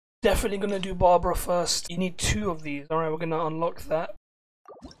Definitely gonna do Barbara first. You need 2 of these. Alright, we're gonna unlock that.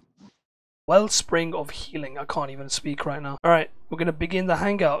 Wellspring of Healing. I can't even speak right now. Alright, we're gonna begin the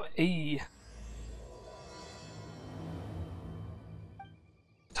hangout. Hey.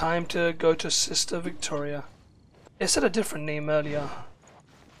 Time to go to Sister Victoria. It said a different name earlier,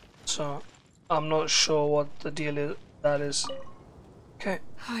 so I'm not sure what the deal is. That is. Okay.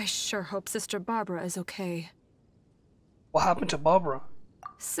 I sure hope Sister Barbara is okay. What happened to Barbara?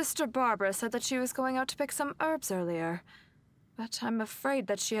 Sister Barbara said that she was going out to pick some herbs earlier, but I'm afraid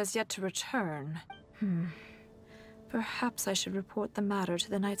that she has yet to return. Perhaps I should report the matter to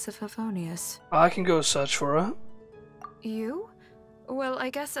the Knights of Favonius. I can go search for her. You? Well, I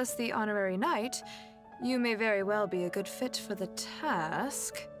guess as the honorary knight, you may very well be a good fit for the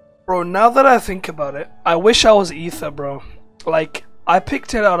task. Bro, now that I think about it, I wish I was Ether, bro. Like, I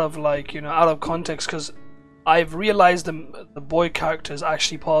picked it out of, like, you know, out of context, because I've realized the boy character is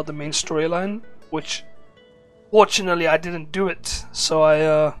actually part of the main storyline, which, fortunately, I didn't do it, so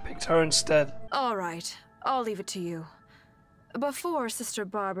I picked her instead. Alright, I'll leave it to you. Before Sister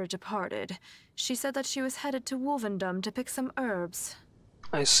Barbara departed, she said that she was headed to Wolvendom to pick some herbs.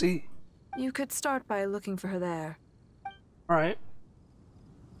 I see. You could start by looking for her there. Alright.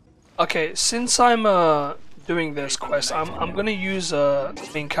 Okay, since I'm doing this quest, I'm gonna use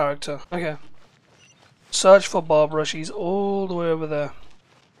main character. Okay. Search for Barbara, she's all the way over there.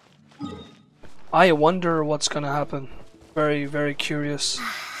 I wonder what's gonna happen. Very, very curious.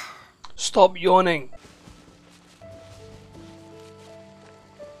 Stop yawning.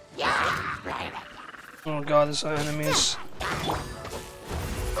 Oh god, there's enemies.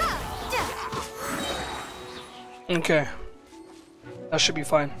 Okay. That should be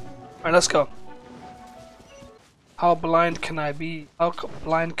fine. Alright, let's go. How blind can I be? How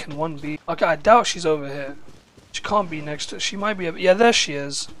blind can one be? Okay, I doubt she's over here. She can't be next to... She might be... Yeah, there she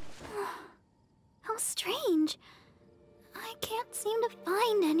is. How strange. I can't seem to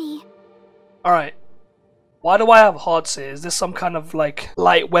find any. Alright. Why do I have hearts here? Is this some kind of, like,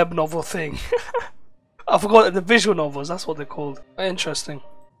 light web novel thing? I forgot the visual novels, that's what they're called. Interesting.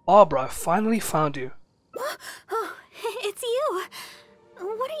 Barbara, I finally found you. Oh, it's you.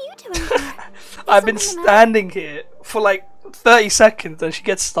 What are you doing here? I've been standing here for like 30 seconds and she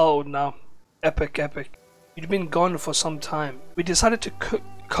gets startled now. Epic, epic. You'd been gone for some time. We decided to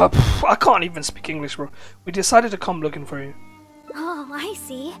I can't even speak English, bro. We decided to come looking for you. Oh, I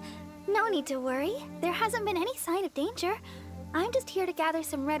see. No need to worry. There hasn't been any sign of danger. I'm just here to gather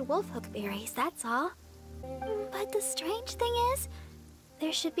some red wolfhook berries, that's all. But the strange thing is,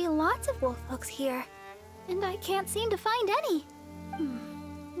 there should be lots of wolfhooks here, and I can't seem to find any.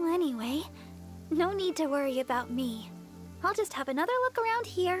 Well, anyway, no need to worry about me. I'll just have another look around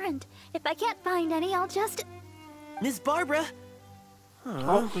here, and if I can't find any, I'll just... Miss Barbara?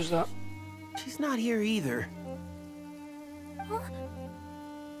 Oh, who's that? She's not here either. Huh?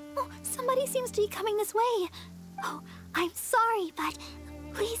 Oh, somebody seems to be coming this way. Oh, I'm sorry, but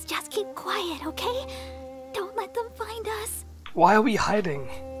please just keep quiet, okay? Don't let them find us. Why are we hiding?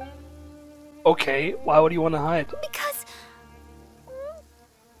 Okay, why would you want to hide? Because...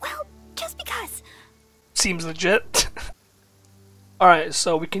 well, just because. Seems legit. Alright,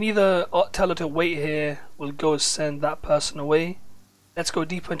 so we can either tell her to wait here, we'll go send that person away. Let's go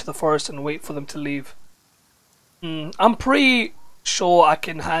deeper into the forest and wait for them to leave. I'm pretty sure I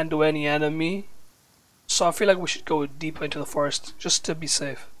can handle any enemy, so I feel like we should go deeper into the forest, just to be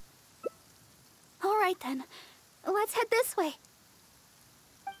safe. Alright then, let's head this way.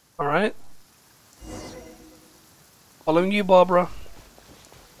 Alright. Following you, Barbara.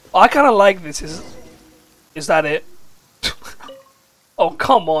 I kind of like this. Is that it? Oh,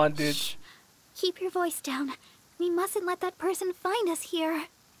 come on, dude. Shh. Keep your voice down. We mustn't let that person find us here.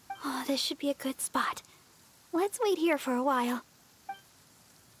 Oh, this should be a good spot. Let's wait here for a while.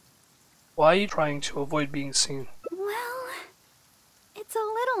 Why are you trying to avoid being seen? Well, it's a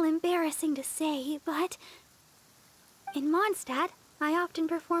little embarrassing to say, but in Mondstadt, I often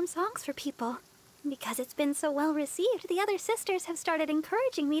perform songs for people. Because it's been so well received, the other sisters have started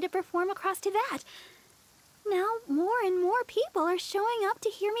encouraging me to perform across to that. Now, more and more people are showing up to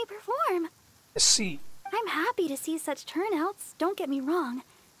hear me perform. I see. I'm happy to see such turnouts, don't get me wrong.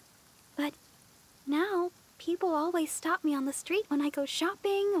 But now, people always stop me on the street when I go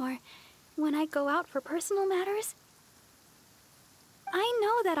shopping or when I go out for personal matters. I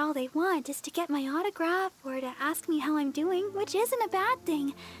know that all they want is to get my autograph or to ask me how I'm doing, which isn't a bad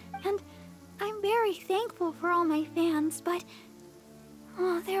thing. And I'm very thankful for all my fans, but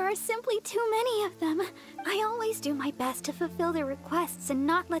oh, there are simply too many of them. I always do my best to fulfill their requests and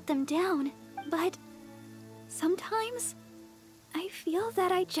not let them down. But sometimes I feel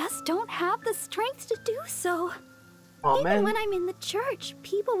that I just don't have the strength to do so. Oh, Even man. when I'm in the church,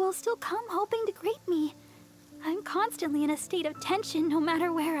 people will still come hoping to greet me. I'm constantly in a state of tension no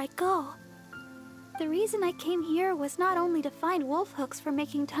matter where I go. The reason I came here was not only to find wolf hooks for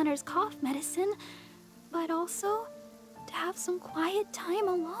making Tunner's cough medicine, but also to have some quiet time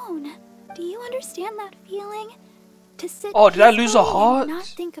alone. Do you understand that feeling? To sit Oh, did I lose a peacefully heart? and not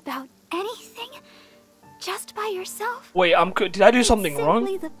think about anything? Just by yourself? Wait, did I do something It's wrong?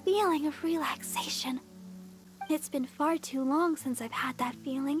 simply the feeling of relaxation. It's been far too long since I've had that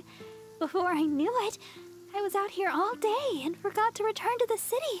feeling. Before I knew it, I was out here all day and forgot to return to the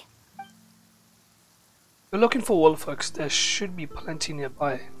city. You're looking for wolf hooks. There should be plenty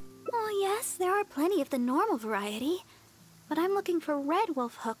nearby. Oh yes, there are plenty of the normal variety. But I'm looking for red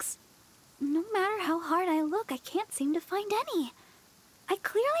wolf hooks. No matter how hard I look, I can't seem to find any. I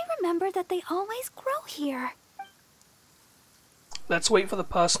clearly remember that they always grow here. Let's wait for the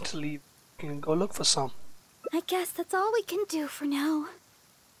person to leave. We can go look for some. I guess that's all we can do for now.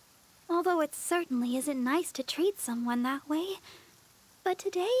 Although it certainly isn't nice to treat someone that way. But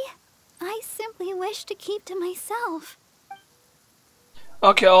today, I simply wish to keep to myself.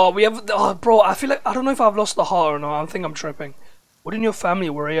 Okay, bro, I feel like, I don't know if I've lost the heart or not. I think I'm tripping. Wouldn't your family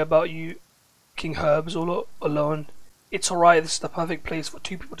worry about you picking herbs all alone? It's alright, this is the perfect place for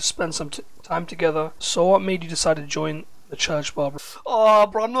two people to spend some time together. So what made you decide to join the church, Barbara? Oh,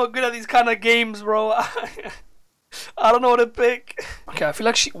 bro, I'm not good at these kind of games, bro. I don't know what to pick. Okay, I feel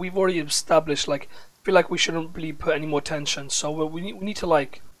like we've already established, like, I feel like we shouldn't really put any more tension. So we need to,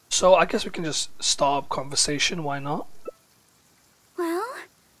 like, so I guess we can just start up conversation, why not? Well,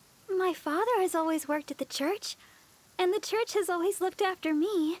 my father has always worked at the church, and the church has always looked after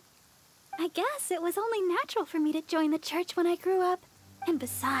me. I guess it was only natural for me to join the church when I grew up. And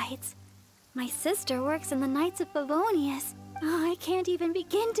besides, my sister works in the Knights of Favonius. Oh, I can't even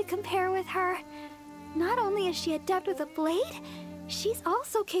begin to compare with her. Not only is she adept with a blade, she's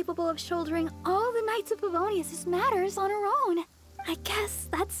also capable of shouldering all the Knights of Favonius' matters on her own. I guess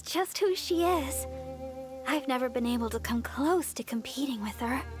that's just who she is. I've never been able to come close to competing with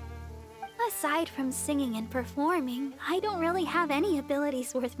her. Aside from singing and performing, I don't really have any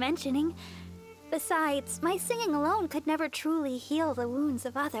abilities worth mentioning. Besides, my singing alone could never truly heal the wounds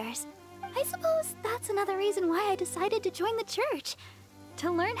of others. I suppose that's another reason why I decided to join the church.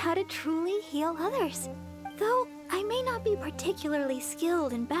 To learn how to truly heal others. Though I may not be particularly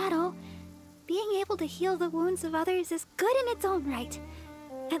skilled in battle, being able to heal the wounds of others is good in its own right.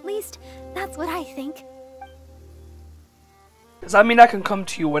 At least, that's what I think. Does that mean I can come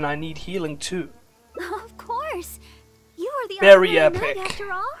to you when I need healing too? Of course. You are the Very Honorary epic. Knight,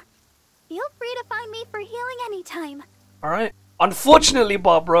 after all. Feel free to find me for healing anytime. Alright. Unfortunately,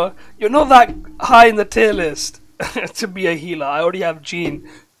 Barbara, you're not that high in the tier list to be a healer. I already have Jean,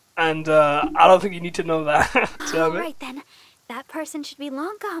 and I don't think you need to know that. Damn it. Alright then. That person should be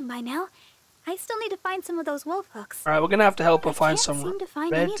long gone by now. I still need to find some of those wolf hooks. Alright, we're gonna have to help her I find can't some seem to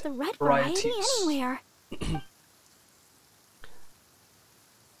find red any of the red variety varieties. anywhere.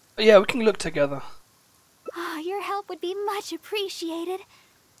 Yeah, we can look together. Ah, your help would be much appreciated.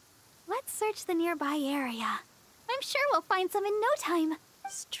 Let's search the nearby area. I'm sure we'll find some in no time.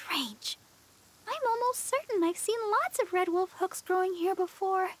 Strange. I'm almost certain I've seen lots of red wolf hooks growing here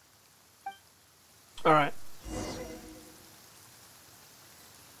before. Alright.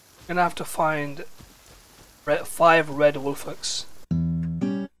 Gonna have to find 5 red wolf hooks.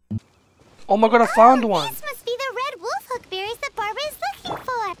 Oh my god, I found one! This must be the red wolf hook berries that Barbara is looking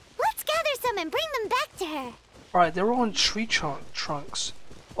for. Let's gather some and bring them back to her. Alright, they're on tree trunks.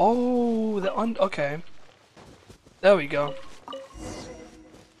 Oh, they're okay. There we go.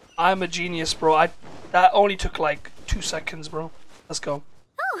 I'm a genius, bro. That only took like 2 seconds, bro. Let's go.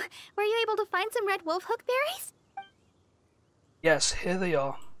 Oh, were you able to find some red wolf hook berries? Yes, here they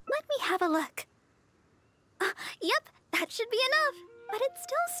are. Let me have a look. Yep, that should be enough. But it's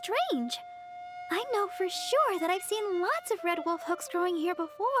still strange. I know for sure that I've seen lots of red wolf hooks growing here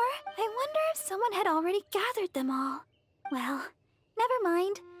before. I wonder if someone had already gathered them all. Well, never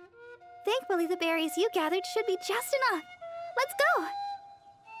mind. Thankfully, the berries you gathered should be just enough. Let's go.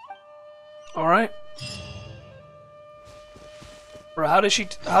 Alright. Bro, how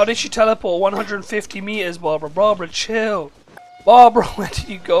did she teleport 150 meters, Barbara? Barbara, chill. Barbara, where did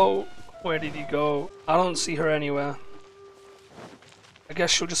you go? Where did you go? I don't see her anywhere. I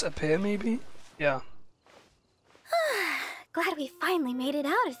guess she'll just appear, maybe? Yeah. Glad we finally made it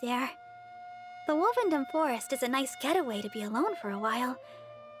out of there. The Wolvendom Forest is a nice getaway to be alone for a while,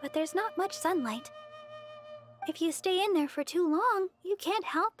 but there's not much sunlight. If you stay in there for too long, you can't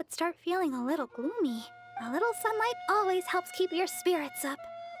help but start feeling a little gloomy. A little sunlight always helps keep your spirits up.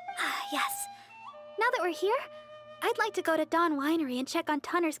 Yes. Now that we're here, I'd like to go to Dawn Winery and check on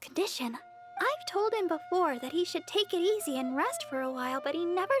Tunner's condition. I've told him before that he should take it easy and rest for a while, but he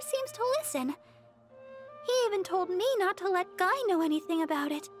never seems to listen. He even told me not to let Guy know anything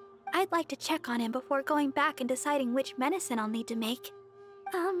about it. I'd like to check on him before going back and deciding which medicine I'll need to make.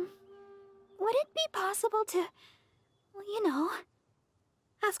 Would it be possible to, well, you know,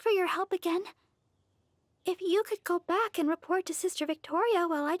 ask for your help again? If you could go back and report to Sister Victoria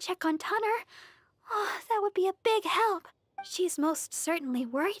while I check on Tunner, oh, that would be a big help. She's most certainly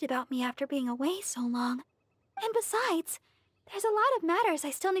worried about me after being away so long. And besides, there's a lot of matters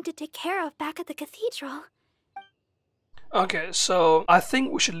I still need to take care of back at the cathedral. Okay, so I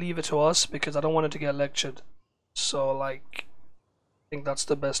think we should leave it to us because I don't want it to get lectured. So, like, I think that's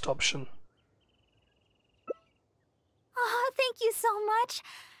the best option. Oh, thank you so much.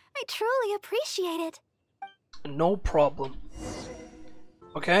 I truly appreciate it. No problem.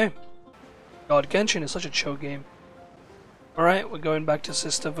 Okay. God, Genshin is such a chill game. Alright, we're going back to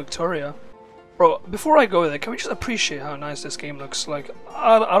Sister Victoria. Bro, before I go there, can we just appreciate how nice this game looks? Like,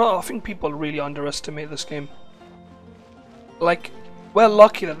 I think people really underestimate this game. Like, we're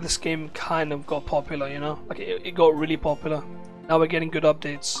lucky that this game kind of got popular, you know? Like, it got really popular. Now we're getting good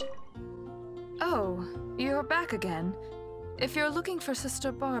updates. Oh, you're back again. If you're looking for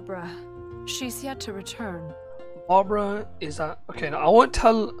Sister Barbara, she's yet to return. Barbara is that... Okay, now I won't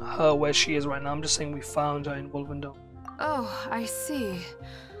tell her where she is right now. I'm just saying we found her in Wolvendom. Oh, I see.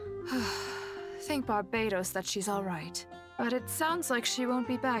 Thank Barbados that she's alright. But it sounds like she won't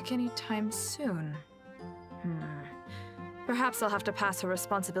be back anytime soon. Perhaps I'll have to pass her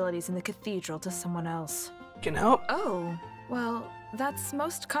responsibilities in the cathedral to someone else. Can help? Oh, well, that's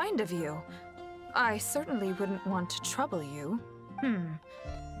most kind of you. I certainly wouldn't want to trouble you.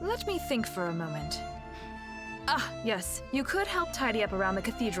 Let me think for a moment. Ah, yes, you could help tidy up around the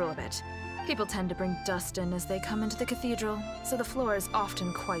cathedral a bit. People tend to bring dust in as they come into the cathedral, so the floor is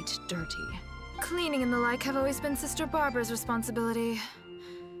often quite dirty. Cleaning and the like have always been Sister Barbara's responsibility.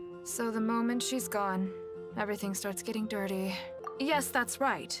 So the moment she's gone, everything starts getting dirty. Yes, that's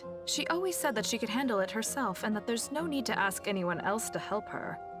right. She always said that she could handle it herself and that there's no need to ask anyone else to help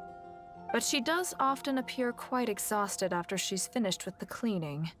her. But she does often appear quite exhausted after she's finished with the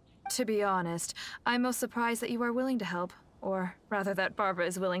cleaning. To be honest, I'm most surprised that you are willing to help, or rather that Barbara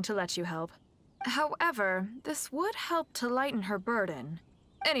is willing to let you help. However, this would help to lighten her burden.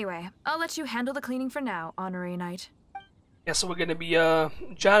 Anyway, I'll let you handle the cleaning for now, Honorary Knight. Yeah, so we're gonna be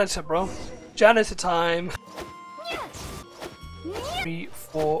janitor, bro. Janitor time. 3,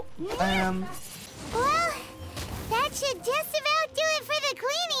 4, bam. Well, that should just about do it for the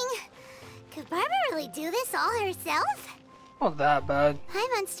cleaning. Could Barbara really do this all herself? Not that bad.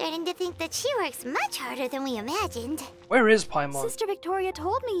 I'm starting to think that she works much harder than we imagined. Where is Paimon? Sister Victoria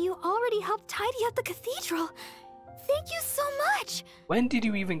told me you already helped tidy up the cathedral. Thank you so much. When did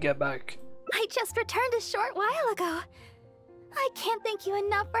you even get back? I just returned a short while ago. I can't thank you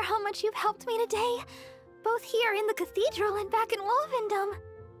enough for how much you've helped me today, both here in the cathedral and back in Wolvendom.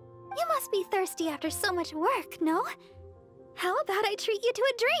 You must be thirsty after so much work, no? How about I treat you to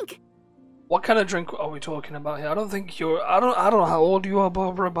a drink? What kind of drink are we talking about here? I don't think you're... I don't know how old you are,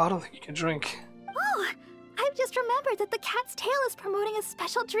 Barbara, but I don't think you can drink. Oh, I've just remembered that the Cat's Tail is promoting a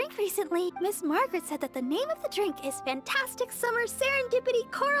special drink recently. Miss Margaret said that the name of the drink is Fantastic Summer Serendipity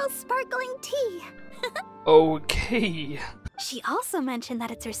Coral Sparkling Tea. Okay. She also mentioned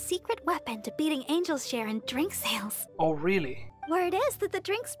that it's her secret weapon to beating Angel's share in drink sales. Oh, really? Word is that the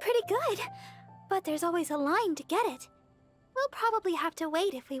drink's pretty good, but there's always a line to get it. We'll probably have to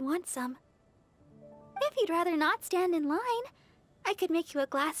wait if we want some. If you'd rather not stand in line, I could make you a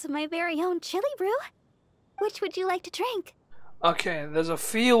glass of my very own chili brew. Which would you like to drink? Okay, there's a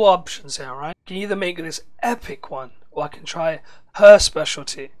few options here, right? You can either make this epic one, or I can try her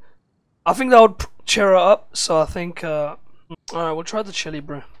specialty. I think that would cheer her up, so I think, alright, we'll try the chili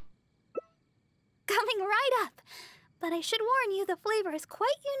brew. Coming right up. But I should warn you, the flavor is quite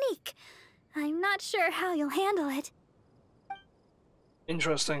unique. I'm not sure how you'll handle it.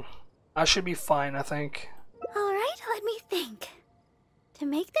 Interesting. I should be fine, I think. Alright, let me think. To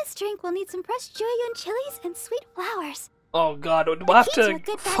make this drink, we'll need some fresh julienne chilies and sweet flowers. Oh god, we'll have The key to a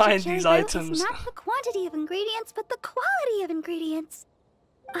good batch of find chili these brew items. is not the quantity of ingredients, but the quality of ingredients.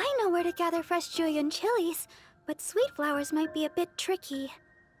 I know where to gather fresh julienne chilies, but sweet flowers might be a bit tricky.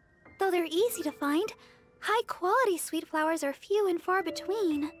 Though they're easy to find, high-quality sweet flowers are few and far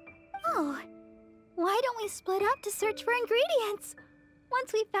between. Oh, why don't we split up to search for ingredients?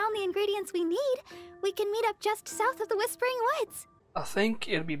 Once we've found the ingredients we need, we can meet up just south of the Whispering Woods. I think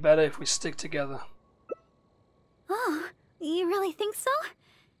it'd be better if we stick together. Oh, you really think so?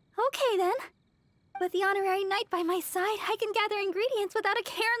 Okay then. With the honorary knight by my side, I can gather ingredients without a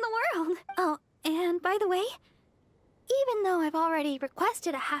care in the world. Oh, and by the way, even though I've already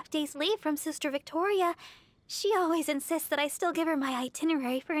requested a half-day's leave from Sister Victoria, she always insists that I still give her my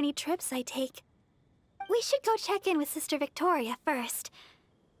itinerary for any trips I take. We should go check in with Sister Victoria first.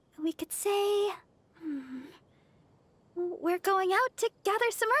 We could say... we're going out to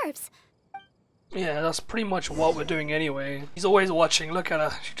gather some herbs. Yeah, that's pretty much what we're doing anyway. He's always watching. Look at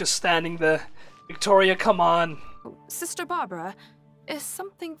her. She's just standing there. Victoria, come on. Sister Barbara, is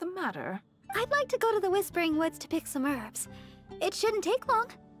something the matter? I'd like to go to the Whispering Woods to pick some herbs. It shouldn't take long.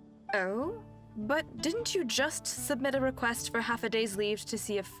 Oh? But didn't you just submit a request for half a day's leave to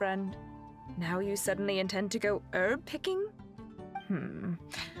see a friend? Now you suddenly intend to go herb picking?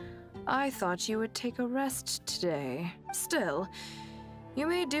 I thought you would take a rest today. Still, you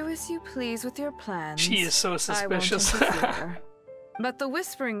may do as you please with your plans. She is so suspicious. I won't interfere. But the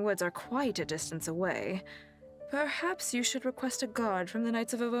Whispering Woods are quite a distance away. Perhaps you should request a guard from the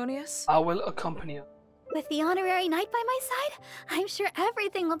Knights of Avonius? I will accompany you. With the honorary knight by my side, I'm sure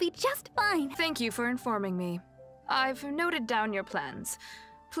everything will be just fine. Thank you for informing me. I've noted down your plans.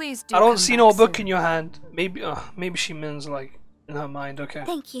 Please do. I don't see no book soon. in your hand. Maybe she means like in her mind. Okay.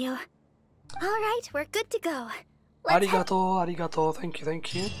 Thank you. All right, we're good to go. Let's head- Arigato.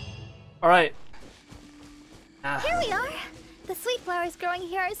 Thank you. All right. Here we are. The sweet flowers growing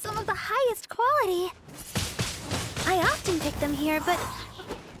here are some of the highest quality. I often pick them here, but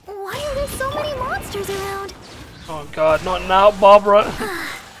why are there so many monsters around? Oh God, not now, Barbara.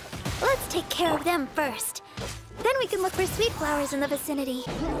 Let's take care of them first. Then we can look for sweet flowers in the vicinity.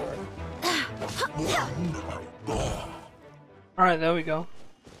 All right, there we go.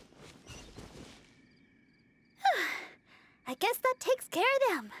 I guess that takes care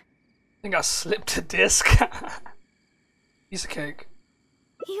of them. I think I slipped a disc. Piece of cake.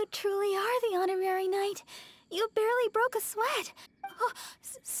 You truly are the honorary knight. You barely broke a sweat. Oh,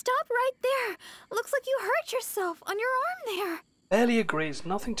 stop right there. Looks like you hurt yourself on your arm there. Barely a graze,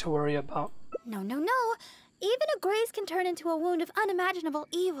 nothing to worry about. No. Even a graze can turn into a wound of unimaginable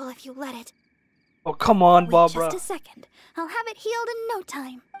evil if you let it. Oh, come on, Wait Barbara. just a second. I'll have it healed in no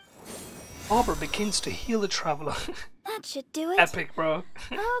time. Barbara begins to heal the traveler. That should do it. Epic, bro.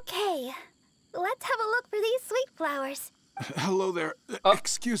 Okay. Let's have a look for these sweet flowers. Hello there.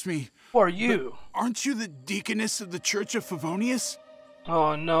 Excuse me. Who are you? Aren't you the deaconess of the Church of Favonius?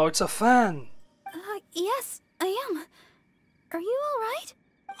 Oh no, it's a fan. Yes, I am. Are you all right?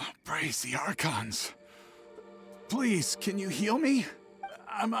 Praise the Archons. Please, can you heal me?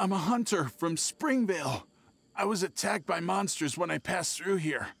 I'm a hunter from Springvale. I was attacked by monsters when I passed through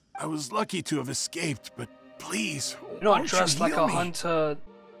here. I was lucky to have escaped, but please, You're not won't dressed you like heal a me? hunter.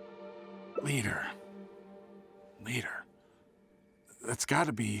 Leader. That's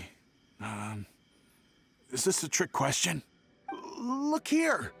gotta be... is this a trick question? Look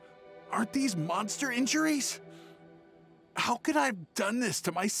here! Aren't these monster injuries? How could I have done this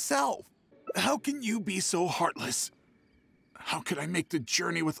to myself? How can you be so heartless? How could I make the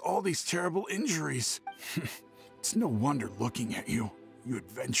journey with all these terrible injuries? It's no wonder looking at you. You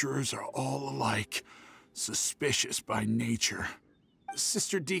adventurers are all alike. Suspicious by nature.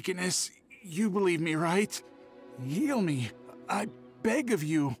 Sister Deaconess, you believe me, right? Heal me. I beg of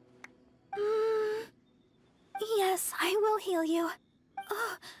you. Yes, I will heal you.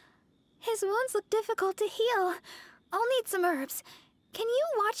 Oh, his wounds look difficult to heal. I'll need some herbs. Can you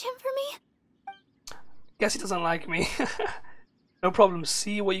watch him for me? Guess he doesn't like me. No problem.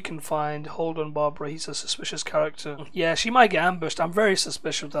 See what you can find. Hold on, Barbara. He's a suspicious character. Yeah, she might get ambushed. I'm very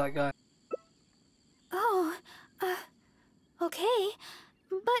suspicious of that guy. Oh, okay.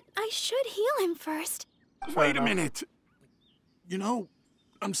 But I should heal him first. Wait a minute. You know,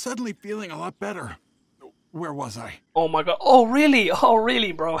 I'm suddenly feeling a lot better. Where was I? Oh my God. Oh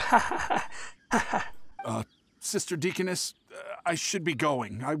really, bro. Sister Deaconess, I should be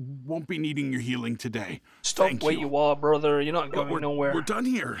going. I won't be needing your healing today. Stop Thank where you are, brother. You're not going nowhere. We're done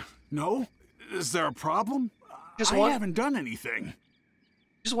here. No? Is there a problem? I haven't done anything.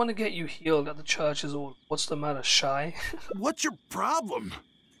 Just want to get you healed at the church is all. What's the matter, shy? What's your problem?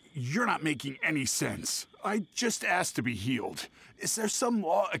 You're not making any sense. I just asked to be healed. Is there some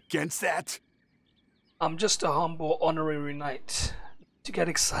law against that? I'm just a humble honorary knight. To get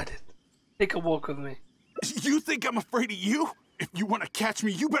excited. Take a walk with me. You think I'm afraid of you? If you want to catch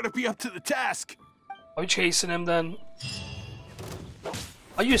me, you better be up to the task. Are you chasing him then?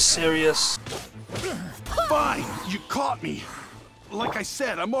 Are you serious? Fine, you caught me. Like I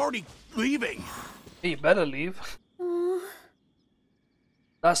said, I'm already leaving. Hey, you better leave.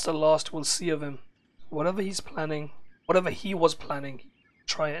 That's the last we'll see of him. whatever he's planning, whatever he was planning,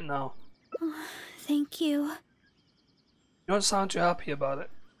 try it now. Thank you. You don't sound too happy about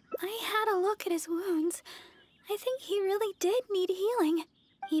it. I had a look at his wounds. I think he really did need healing,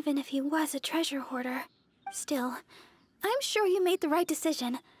 even if he was a treasure hoarder. Still, I'm sure you made the right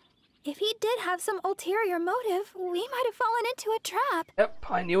decision. If he did have some ulterior motive, we might have fallen into a trap. Yep,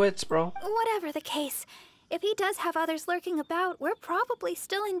 I knew it, bro. Whatever the case, if he does have others lurking about, we're probably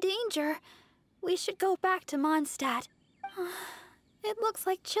still in danger. We should go back to Mondstadt. It looks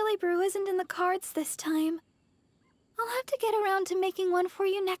like chili brew isn't in the cards this time. I'll have to get around to making one for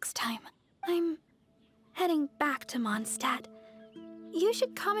you next time. I'm heading back to Mondstadt. You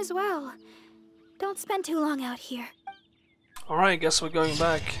should come as well. Don't spend too long out here. Alright, guess we're going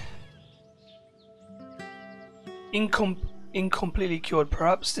back. Incompletely cured.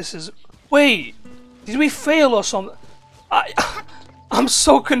 Perhaps this is... Wait! Did we fail or something? I'm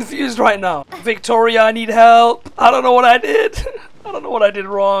so confused right now. Victoria, I need help. I don't know what I did. I don't know what I did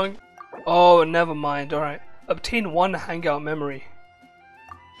wrong. Oh, never mind. Alright. Obtain 1 Hangout memory.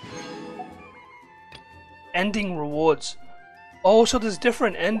 Ending rewards. Oh, so there's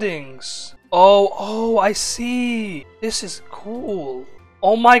different endings. Oh, I see. This is cool.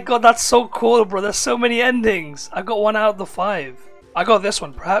 Oh my god, that's so cool, bro. There's so many endings. I got 1 out of the 5. I got this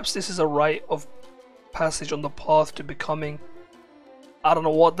one. Perhaps this is a rite of passage on the path to becoming... I don't know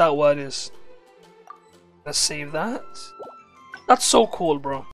what that word is. Let's save that. That's so cool, bro.